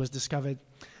 Eventually she was discovered.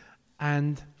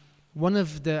 And one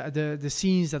of the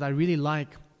scenes that I really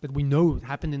like, that we know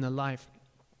happened in her life,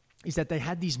 is that they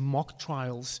had these mock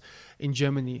trials in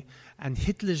Germany, and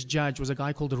Hitler's judge was a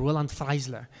guy called Roland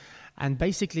Freisler. And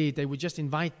basically, they would just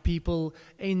invite people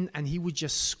in, and he would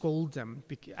just scold them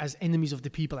as enemies of the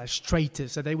people, as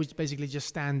traitors. So they would basically just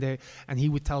stand there, and he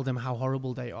would tell them how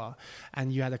horrible they are.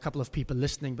 And you had a couple of people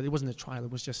listening, but it wasn't a trial.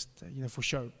 It was just, for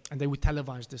show. And they would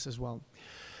televise this as well.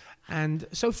 And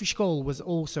Sophie Scholl was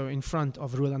also in front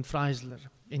of Roland Freisler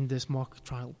in this mock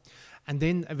trial. And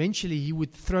then eventually he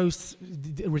would throw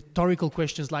rhetorical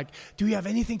questions like, do you have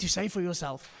anything to say for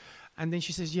yourself? And then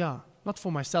she says, yeah, not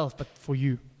for myself, but for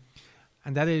you.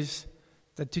 And that is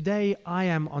that today I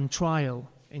am on trial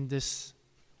in this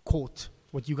court,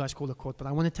 what you guys call a court. But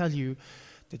I want to tell you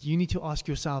that you need to ask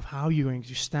yourself how you're going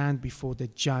to stand before the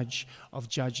judge of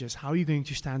judges. How are you going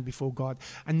to stand before God?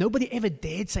 And nobody ever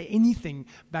dared say anything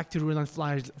back to Roland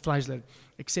Freisler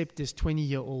except this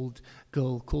 20-year-old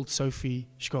girl called Sophie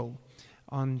Scholl.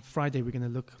 On Friday, we're going to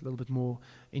look a little bit more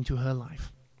into her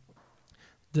life.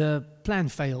 The plan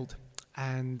failed,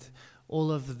 and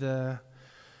all of the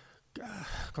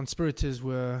conspirators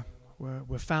were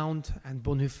found, and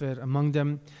Bonhoeffer among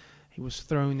them. He was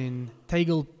thrown in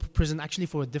Tegel prison, actually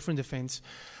for a different offense.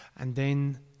 And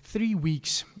then 3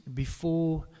 weeks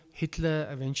before Hitler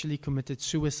eventually committed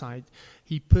suicide,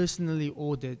 he personally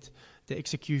ordered the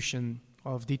execution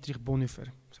of Dietrich Bonhoeffer.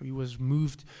 So he was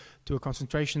moved to a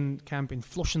concentration camp in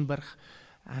Flossenburg,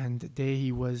 and there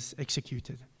he was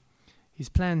executed. His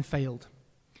plan failed.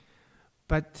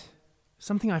 But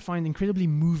something I find incredibly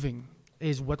moving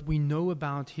is what we know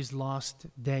about his last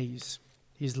days,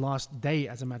 his last day,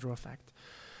 as a matter of fact.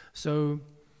 So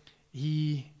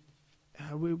we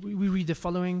read the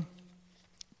following.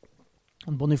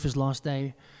 On Bonhoeffer's last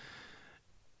day,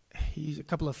 a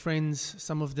couple of friends,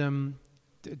 some of them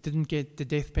didn't get the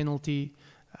death penalty,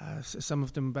 some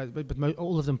of them, but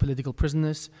all of them political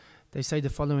prisoners. They say the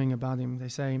following about him. They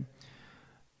say,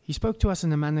 "He spoke to us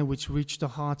in a manner which reached the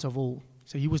hearts of all."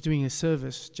 So he was doing a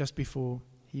service just before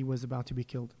he was about to be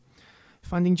killed.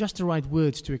 Finding just the right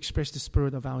words to express the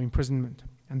spirit of our imprisonment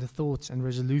and the thoughts and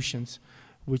resolutions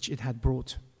which it had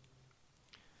brought.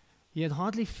 He had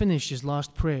hardly finished his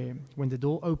last prayer when the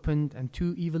door opened and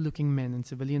two evil-looking men in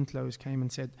civilian clothes came and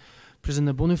said,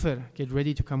 "Prisoner Bonhoeffer, get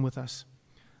ready to come with us."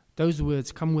 Those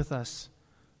words, "come with us,"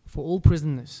 for all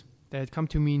prisoners, they had come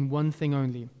to mean one thing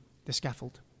only, the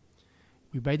scaffold.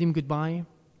 We bade him goodbye.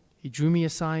 He drew me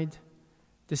aside.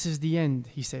 "This is the end,"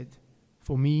 he said.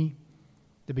 "For me,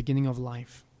 the beginning of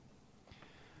life."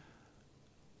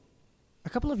 A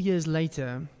couple of years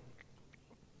later,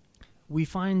 we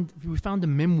found a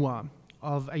memoir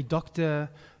of a Dr.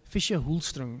 Fischer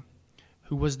Hulström,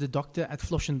 who was the doctor at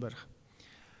Flossenburg.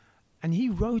 And he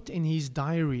wrote in his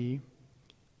diary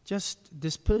just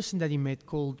this person that he met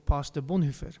called Pastor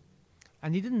Bonhoeffer.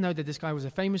 And he didn't know that this guy was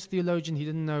a famous theologian. He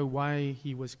didn't know why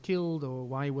he was killed or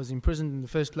why he was imprisoned in the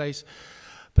first place.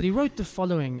 But he wrote the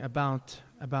following about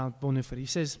Bonhoeffer. He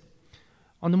says,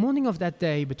 "On the morning of that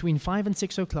day, between 5 and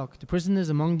 6 o'clock, the prisoners,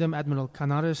 among them Admiral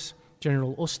Canaris,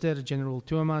 General Oster, General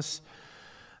Thomas,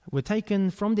 were taken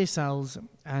from their cells,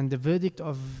 and the verdict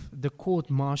of the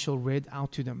court-martial read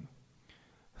out to them.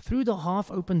 Through the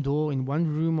half-open door in one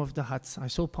room of the huts, I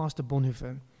saw Pastor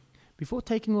Bonhoeffer, before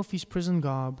taking off his prison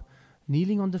garb,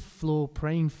 kneeling on the floor,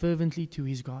 praying fervently to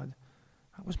his God.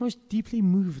 I was most deeply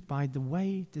moved by the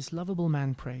way this lovable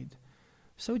man prayed,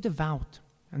 so devout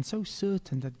and so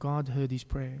certain that God heard his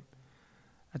prayer.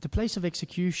 At the place of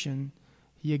execution,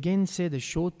 he again said a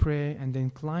short prayer and then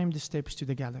climbed the steps to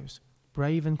the gallows,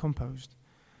 brave and composed.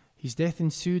 His death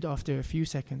ensued after a few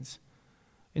seconds.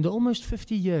 In the almost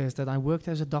 50 years that I worked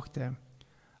as a doctor,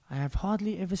 I have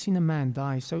hardly ever seen a man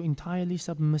die so entirely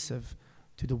submissive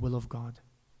to the will of God."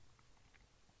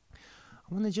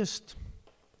 I want to just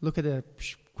look at a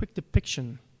quick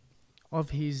depiction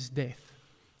of his death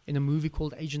in a movie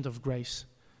called Agent of Grace.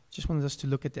 Just wanted us to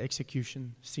look at the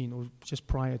execution scene, or just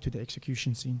prior to the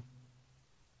execution scene.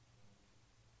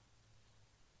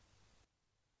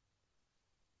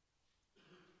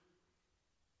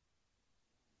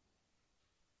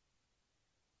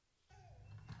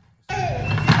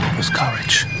 It was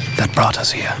courage that brought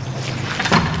us here.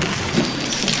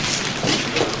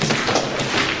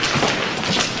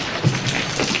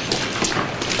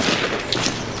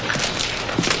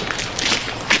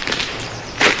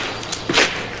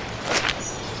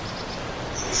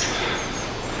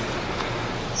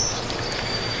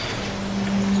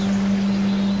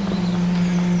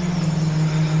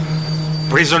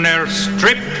 Prisoner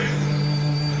stripped.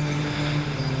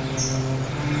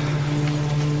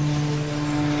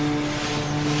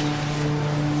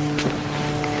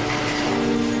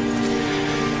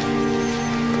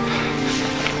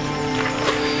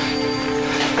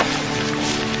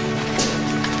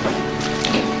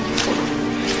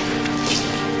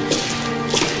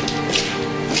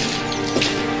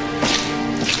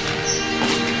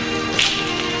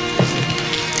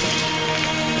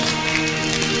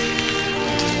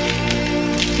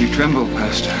 You tremble,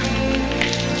 Pastor.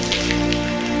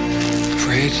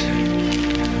 Afraid?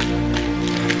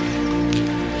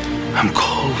 I'm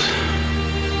cold.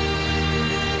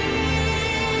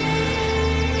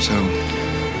 So,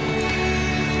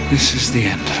 this is the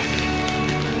end.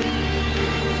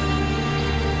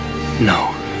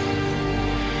 No.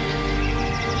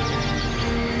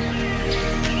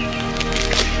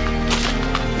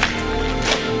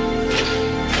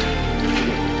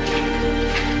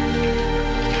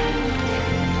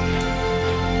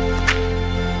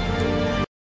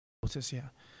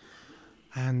 Here.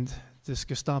 And this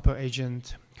Gestapo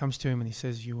agent comes to him and he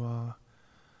says, you are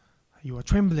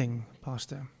trembling,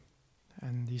 Pastor.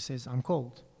 And he says, I'm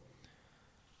cold.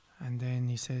 And then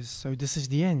he says, so this is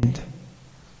the end.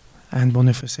 And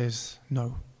Bonhoeffer says,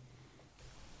 no.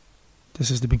 This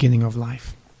is the beginning of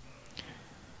life.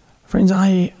 Friends,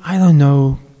 I don't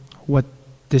know what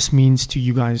this means to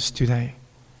you guys today.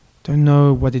 Don't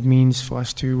know what it means for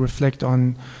us to reflect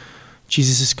on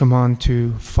Jesus' command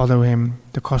to follow him,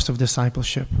 the cost of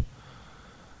discipleship.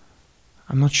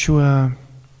 I'm not sure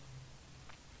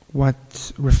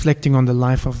what reflecting on the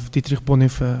life of Dietrich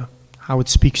Bonhoeffer, how it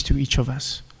speaks to each of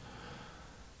us.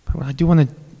 But what I do want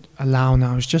to allow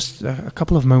now is just a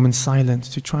couple of moments silence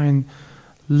to try and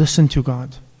listen to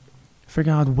God.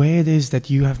 Figure out where it is that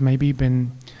you have maybe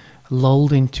been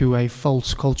lulled into a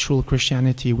false cultural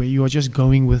Christianity where you are just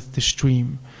going with the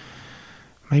stream.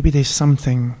 Maybe there's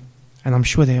something, and I'm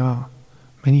sure there are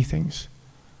many things,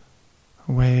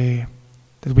 where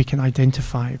that we can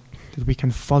identify, that we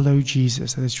can follow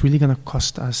Jesus, that it's really going to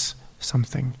cost us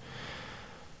something.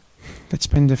 Let's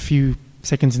spend a few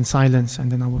seconds in silence,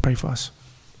 and then I will pray for us.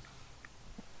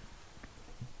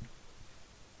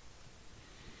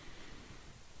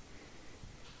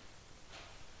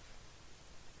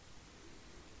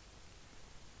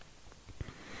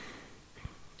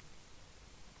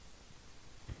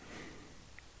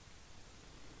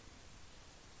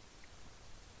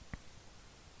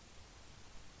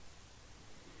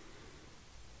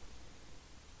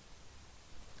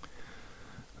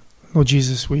 Lord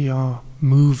Jesus, we are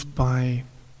moved by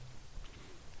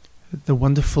the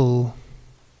wonderful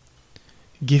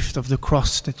gift of the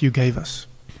cross that you gave us.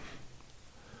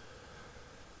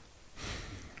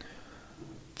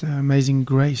 The amazing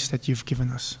grace that you've given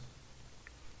us.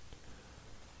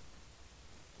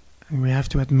 And we have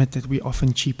to admit that we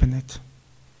often cheapen it.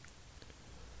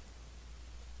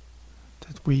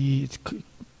 That it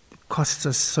costs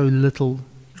us so little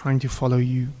trying to follow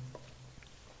you.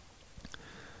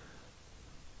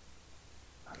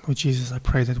 Lord Jesus, I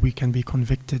pray that we can be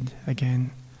convicted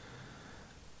again,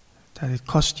 that it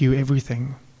cost you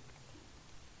everything,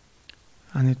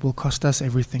 and it will cost us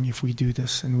everything if we do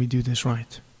this, and we do this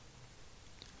right.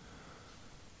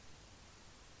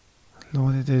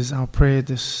 Lord, it is our prayer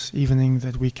this evening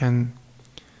that we can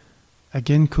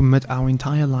again commit our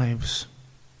entire lives,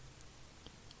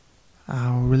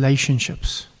 our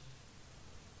relationships,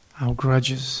 our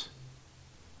grudges,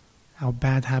 our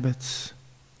bad habits,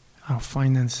 our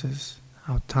finances,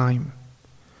 our time.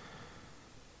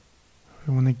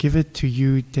 We want to give it to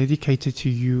you, dedicate it to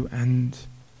you, and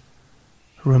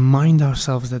remind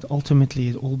ourselves that ultimately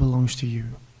it all belongs to you.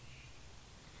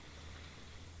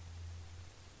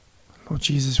 Lord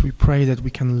Jesus, we pray that we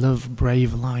can live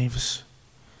brave lives.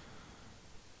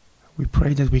 We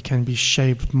pray that we can be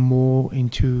shaped more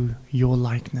into your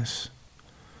likeness.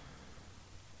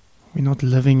 We're not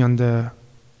living under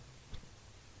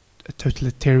a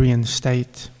totalitarian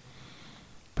state,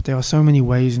 but there are so many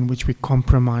ways in which we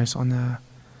compromise on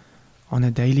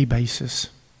a daily basis.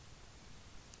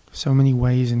 So many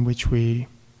ways in which we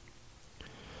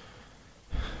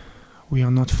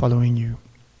are not following you.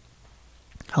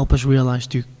 Help us,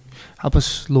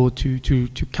 Lord, to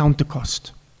count the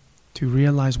cost, to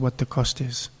realize what the cost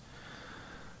is,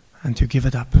 and to give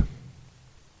it up.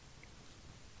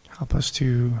 Help us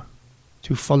to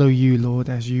follow you, Lord,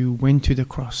 as you went to the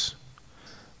cross.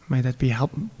 May that be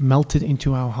melted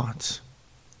into our hearts.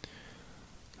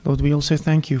 Lord, we also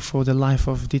thank you for the life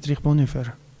of Dietrich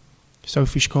Bonhoeffer,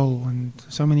 Sophie Scholl, and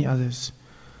so many others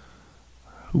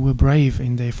who were brave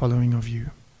in their following of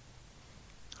you.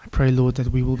 I pray, Lord, that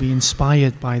we will be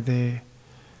inspired by their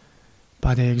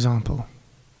example.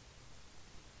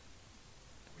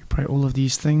 We pray all of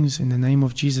these things in the name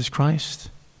of Jesus Christ,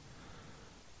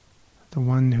 the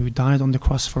one who died on the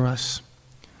cross for us,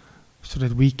 so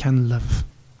that we can live.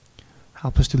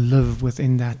 Help us to live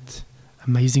within that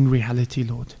amazing reality,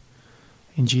 Lord.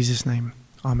 In Jesus' name,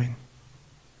 amen.